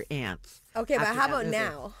empathy for ants. Okay, but after how that about movie.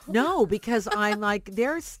 now? No, because I'm like,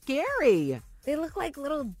 they're scary. They look like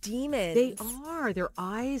little demons. They are. Their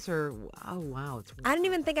eyes are, oh, wow. It's I don't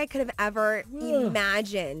even think I could have ever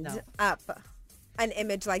imagined up an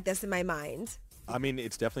image like this in my mind. I mean,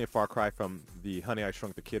 it's definitely a far cry from the Honey, I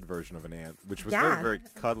Shrunk the Kid version of an ant, which was Yeah. very, very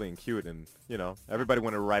cuddly and cute. And, you know, everybody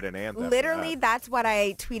wanted to ride an ant. after Literally, that. that's what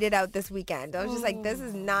I tweeted out this weekend. I was just like, this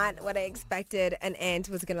is not what I expected an ant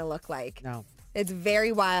was going to look like. No. It's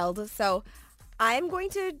very wild. So I'm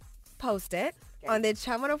going to post it on the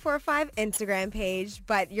Chum 1045 Instagram page,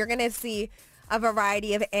 but you're going to see a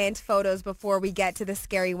variety of ant photos before we get to the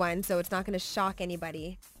scary one. So it's not going to shock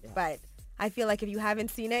anybody. But I feel like if you haven't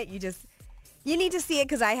seen it, you need to see it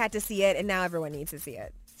because I had to see it, and now everyone needs to see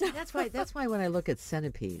it. That's why when I look at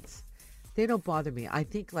centipedes, they don't bother me. I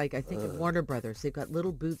think of Warner Brothers, they've got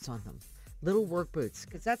little boots on them, little work boots,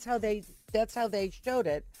 because that's how they showed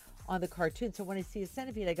it on the cartoon. So when I see a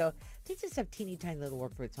centipede, I go, they just have teeny tiny little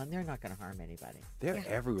work boots on. They're not going to harm anybody. They're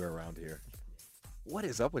everywhere around here. What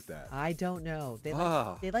is up with that? I don't know.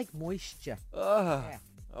 Ah. They like moisture. Ugh. Yeah.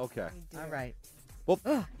 Okay. All right. Well,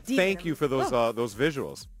 thank you for those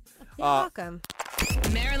visuals. You're welcome.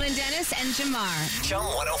 Marilyn Dennis and Jamar. Chum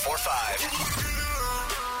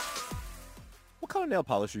 1045. What color nail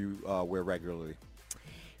polish do you wear regularly?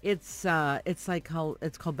 It's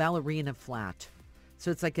called ballerina flat. So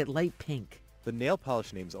it's like a light pink. The nail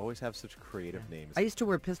polish names always have such creative names. I used to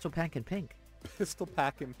wear pistol pack in pink. Pistol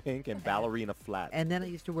Pack in pink and Ballerina flat. And then I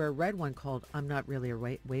used to wear a red one called I'm Not Really a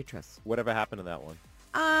Waitress. Whatever happened to that one?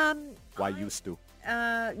 Why used to?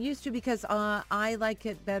 Used to because I like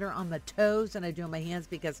it better on the toes than I do on my hands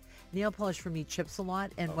because nail polish for me chips a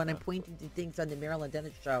lot. And when I'm pointing to things on the Marilyn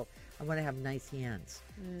Dennis show, I want to have nice hands.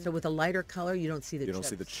 So with a lighter color, you don't see the chips. You don't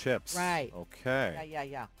see the chips. Right. Okay.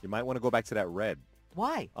 Yeah. You might want to go back to that red.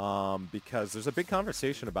 Why? Because there's a big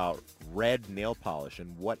conversation about red nail polish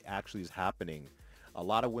and what actually is happening. A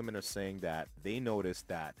lot of women are saying that they notice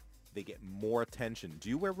that they get more attention. Do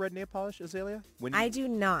you wear red nail polish, Azalea? I do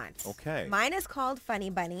not. Okay. Mine is called Funny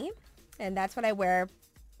Bunny, and that's what I wear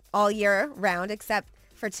all year round, except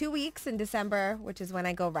for 2 weeks in December, which is when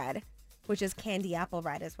I go red, which is candy apple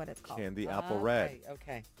red is what it's called. Candy apple red.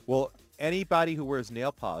 Okay. Well, anybody who wears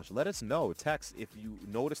nail polish, let us know. Text if you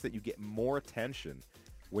notice that you get more attention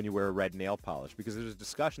when you wear a red nail polish, because there's a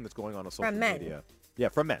discussion that's going on social From men. media. Yeah,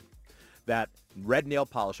 from men. That red nail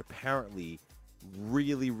polish apparently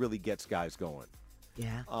really, really gets guys going.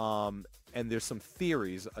 Yeah. And there's some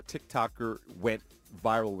theories. A TikToker went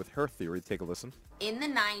viral with her theory. Take a listen. In the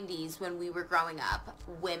 90s, when we were growing up,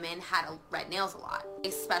 women had red nails a lot,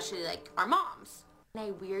 especially like our moms. And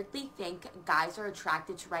I weirdly think guys are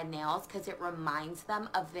attracted to red nails because it reminds them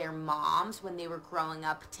of their moms when they were growing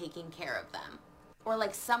up taking care of them. Or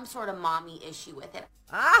like some sort of mommy issue with it.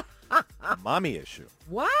 Mommy issue.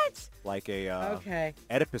 What? Like a Okay.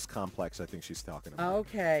 Oedipus complex, I think she's talking about.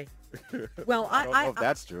 Okay. Well, I don't know if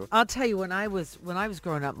that's true. I'll tell you, when I was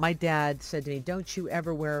growing up, my dad said to me, "Don't you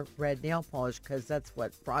ever wear red nail polish because that's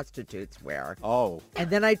what prostitutes wear." Oh. And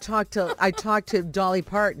then I talked to Dolly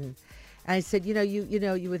Parton, and I said,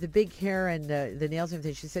 you with the big hair and the nails and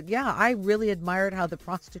everything. She said, "Yeah, I really admired how the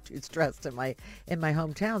prostitutes dressed in my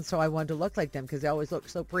hometown, so I wanted to look like them because they always look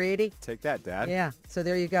so pretty." Take that, Dad. Yeah. So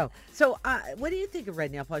there you go. So what do you think of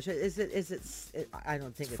red nail polish? Is it? I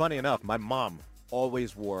don't think It's funny enough, my mom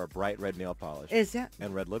always wore bright red nail polish. Is that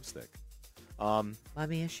and red lipstick.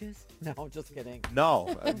 mommy issues? No, just kidding.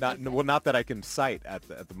 No, not that I can cite at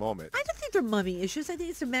the moment. I don't think they're mummy issues. I think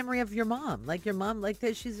it's a memory of your mom. Like your mom, like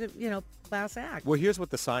that she's a, class act. Well, here's what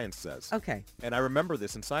the science says. Okay. And I remember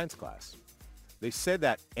this in science class. They said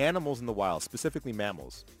that animals in the wild, specifically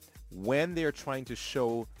mammals, when they're trying to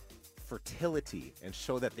show fertility and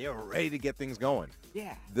show that they're ready to get things going,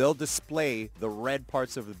 Yeah. they'll display the red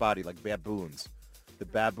parts of the body, like baboons. The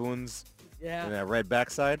baboons Yeah. and that red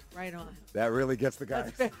backside, Right on. that really gets the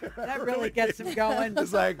guys. That really gets them going.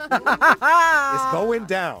 It's like, it's going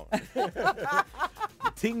down.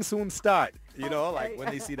 Ting soon start. Like when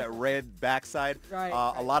they see that red backside. Right,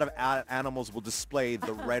 A lot of animals will display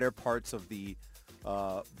the redder parts of the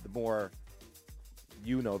more,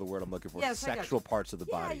 the word I'm looking for, Yes, I got sexual you. parts of the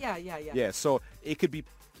body. Yeah. Yeah, so it could be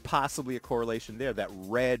possibly a correlation there that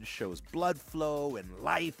red shows blood flow and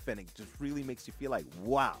life, and it just really makes you feel like,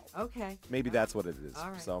 wow. Okay. Maybe that's what it is. All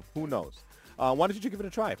right. So who knows? Why don't you give it a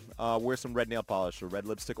try? Wear some red nail polish or red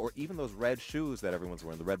lipstick or even those red shoes that everyone's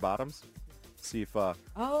wearing, the red bottoms. See if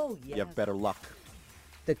Oh, yes. you have better luck.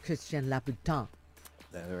 The Christian Louboutin.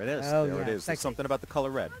 There it is. Oh, there yeah, it is. There's sexy. something about the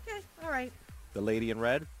color red. Okay. All right. The Lady in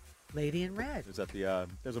Red. Lady in Red. Is that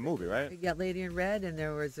there's a movie, right? You got Lady in Red, and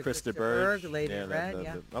there was a Krista Berg, Berg. Lady in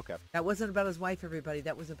Red. Okay. That wasn't about his wife, everybody.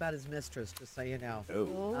 That was about his mistress, just so you know.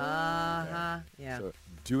 Oh. Uh-huh. Yeah. So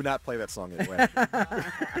do not play that song anyway.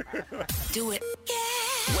 Do it.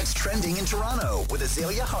 What's trending in Toronto with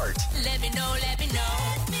Azalea Hart? Let me know.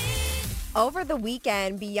 Over the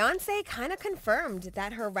weekend, Beyonce kind of confirmed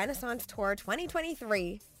that her Renaissance Tour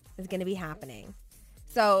 2023 is going to be happening.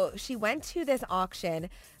 So she went to this auction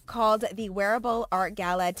called the Wearable Art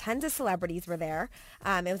Gala. Tons of celebrities were there.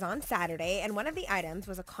 It was on Saturday, and one of the items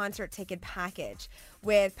was a concert ticket package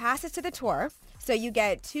with passes to the tour. So you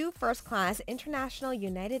get 2 first-class International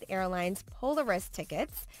United Airlines Polaris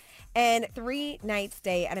tickets and 3-night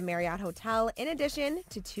stay at a Marriott hotel, in addition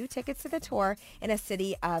to 2 tickets to the tour in a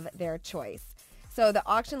city of their choice. So the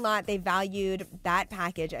auction lot, they valued that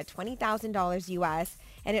package at $20,000 US,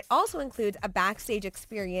 and it also includes a backstage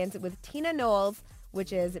experience with Tina Knowles,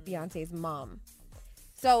 which is Beyonce's mom.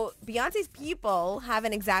 So Beyonce's people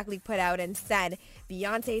haven't exactly put out and said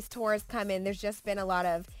Beyonce's tour is coming. There's just been a lot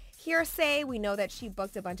of hearsay. We know that she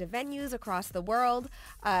booked a bunch of venues across the world,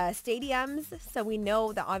 stadiums. So we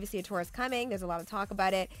know that obviously a tour is coming. There's a lot of talk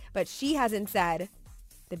about it, but she hasn't said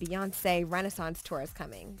the Beyonce Renaissance Tour is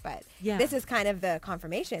coming. But Yeah. this is kind of the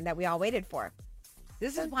confirmation that we all waited for.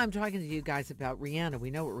 This is why I'm talking to you guys about Rihanna.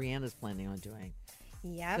 We know what Rihanna's planning on doing.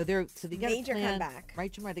 Yep. So they got to Major plan, comeback.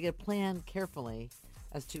 right, Jamar? They got to plan carefully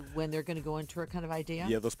as to when they're going to go on tour, kind of idea.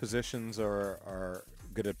 Yeah, those positions are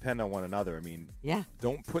going to depend on one another. I mean, Yeah.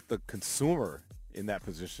 don't put the consumer in that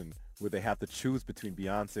position where they have to choose between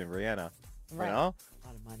Beyonce and Rihanna. Right. You know? A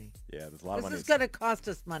lot of money. Yeah, there's a lot of This money. is going to cost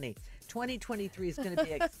us money. 2023 is going to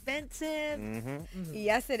be expensive.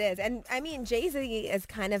 Yes, it is. And I mean, Jay-Z is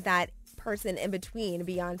kind of that person in between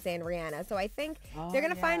Beyonce and Rihanna. So I think they're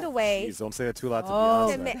going to find a way. Jeez, don't say that too loud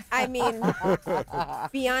to to Beyonce. I mean,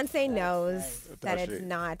 Beyonce knows that Does it's she?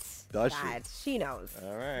 not Does she? that. She knows.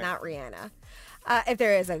 All right. Not Rihanna. If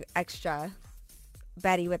there is an extra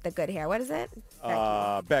Betty with the good hair. What is it?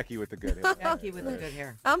 Becky with the good hair. Becky with the good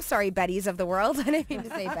hair. I'm sorry, Bettys of the world. I didn't mean to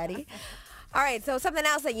say Betty. All right, so something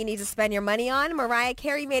else that you need to spend your money on. Mariah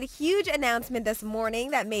Carey made a huge announcement this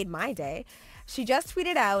morning that made my day. She just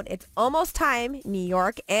tweeted out, "It's almost time, New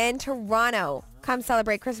York and Toronto. Come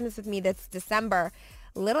celebrate Christmas with me this December.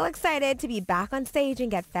 Little excited to be back on stage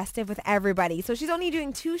and get festive with everybody." So she's only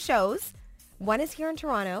doing 2 shows. One is here in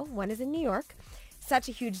Toronto, one is in New York. Such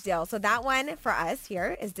a huge deal. So that one for us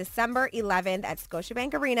here is December 11th at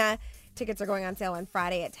Scotiabank Arena. Tickets are going on sale on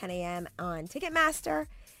Friday at 10 a.m. on Ticketmaster.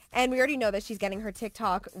 And we already know that she's getting her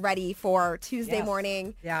TikTok ready for Tuesday Yes.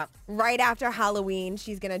 morning. Yeah. Right after Halloween.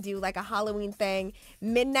 She's going to do like a Halloween thing.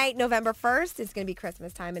 Midnight, November 1st, it's going to be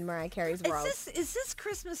Christmas time in Mariah Carey's world. Is this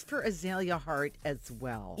Christmas for Azalea Hart as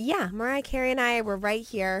well? Yeah, Mariah Carey and I were right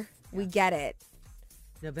here. We get it.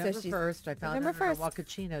 November she's- 1st. I found November out on 1st.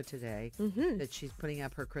 Wakachino today that she's putting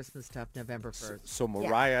up her Christmas stuff November 1st. So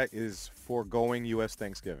Mariah is foregoing U.S.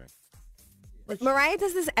 Thanksgiving. Mariah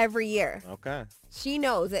does this every year. Okay. She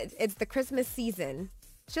knows it's the Christmas season.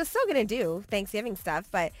 She's still going to do Thanksgiving stuff,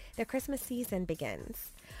 but the Christmas season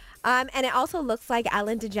begins. And it also looks like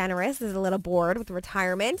Ellen DeGeneres is a little bored with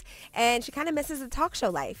retirement, and she kind of misses the talk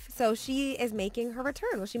show life. So she is making her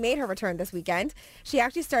return. Well, she made her return this weekend. She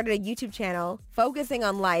actually started a YouTube channel focusing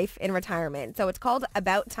on life in retirement. So it's called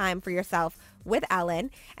About Time for Yourself with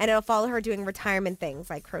Ellen, and it'll follow her doing retirement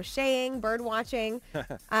things like crocheting, bird watching.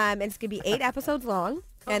 And it's going to be 8 episodes long.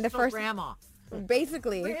 And the first... grandma.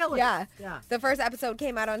 Basically, Really? yeah. Yeah. The first episode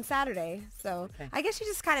came out on Saturday, so Okay. I guess she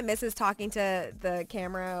just kind of misses talking to the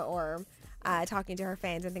camera or talking to her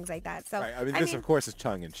fans and things like that. So Right. I mean, this, of course, is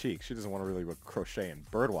tongue-in-cheek. She doesn't want to really crochet and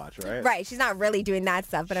birdwatch, right? right, she's not really doing that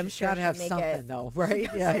stuff, but I'm sure Gotta she'll have make something it. though, right?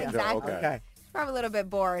 Yeah. Exactly. Okay. She's probably a little bit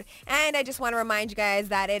bored. And I just want to remind you guys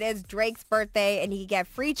that it is Drake's birthday, and you can get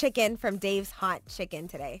free chicken from Dave's Hot Chicken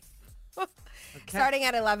today. Starting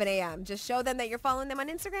at 11 a.m. Just show them that you're following them on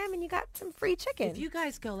Instagram, and you got some free chicken. If you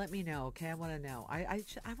guys go, let me know. Okay, I want to know. I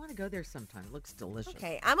want to go there sometime. It looks delicious.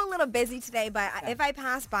 Okay, I'm a little busy today, but if I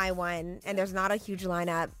pass by one and there's not a huge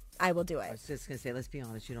lineup, I will do I it. was just gonna say, let's be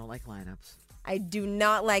honest. You don't like lineups. I do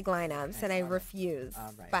not like lineups, and I refuse.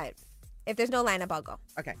 All right. But if there's no lineup, I'll go.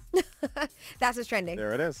 Okay. That's what's trending.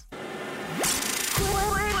 There it is.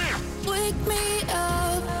 Wake me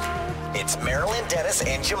up. It's Marilyn Dennis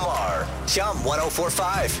and Jamar. Chum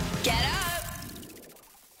 1045. Get up.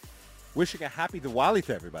 Wishing a happy Diwali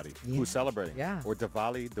to everybody who's celebrating. Yeah. Or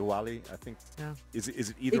Diwali, I think. Yeah. Is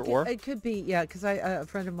it either or? It could be, yeah, because a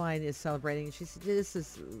friend of mine is celebrating, and she said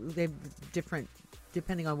they different,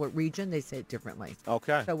 depending on what region, they say it differently.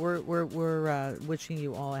 Okay. So we're wishing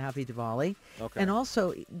you all a happy Diwali. Okay. And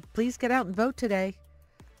also, please get out and vote today.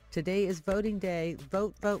 Today is voting day.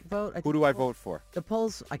 Vote, vote, vote. Who do I vote for? The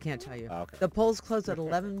polls, I can't tell you. Oh, okay. The polls close at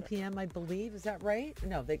 11 p.m., I believe. Is that right?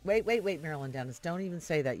 No, wait, Marilyn Dennis. Don't even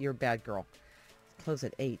say that. You're a bad girl. Close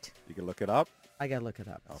at 8. You can look it up. I got to look it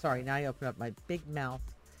up. Okay. Sorry, now I open up my big mouth.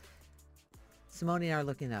 Simone and I are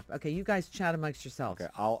looking up. Okay, you guys chat amongst yourselves.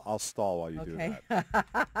 Okay, I'll stall while you Okay. do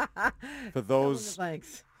that. For those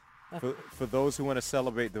Thanks. for those who want to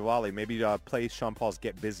celebrate Diwali, maybe play Sean Paul's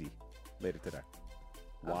 "Get Busy" later today.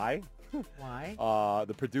 Why? Why?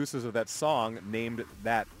 The producers of that song named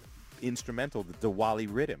that instrumental the Diwali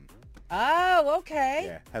Rhythm. Oh, okay.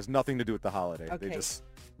 Yeah, has nothing to do with the holiday. Okay. They just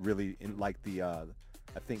really like the, I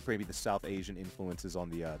think maybe the South Asian influences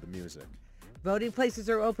on the music. Voting places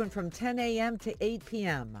are open from 10 a.m. to 8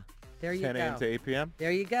 p.m. There you 10 go. a.m. to 8 p.m.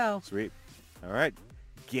 There you go. Sweet. All right,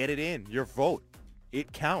 get it in. Your vote,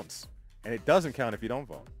 it counts, and it doesn't count if you don't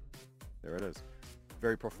vote. There it is.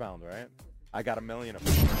 Very profound, right? I got 1 million of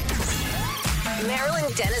them.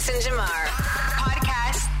 Marilyn Dennis and Jamar.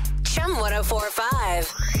 Podcast. Chum 1045.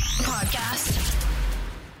 Podcast.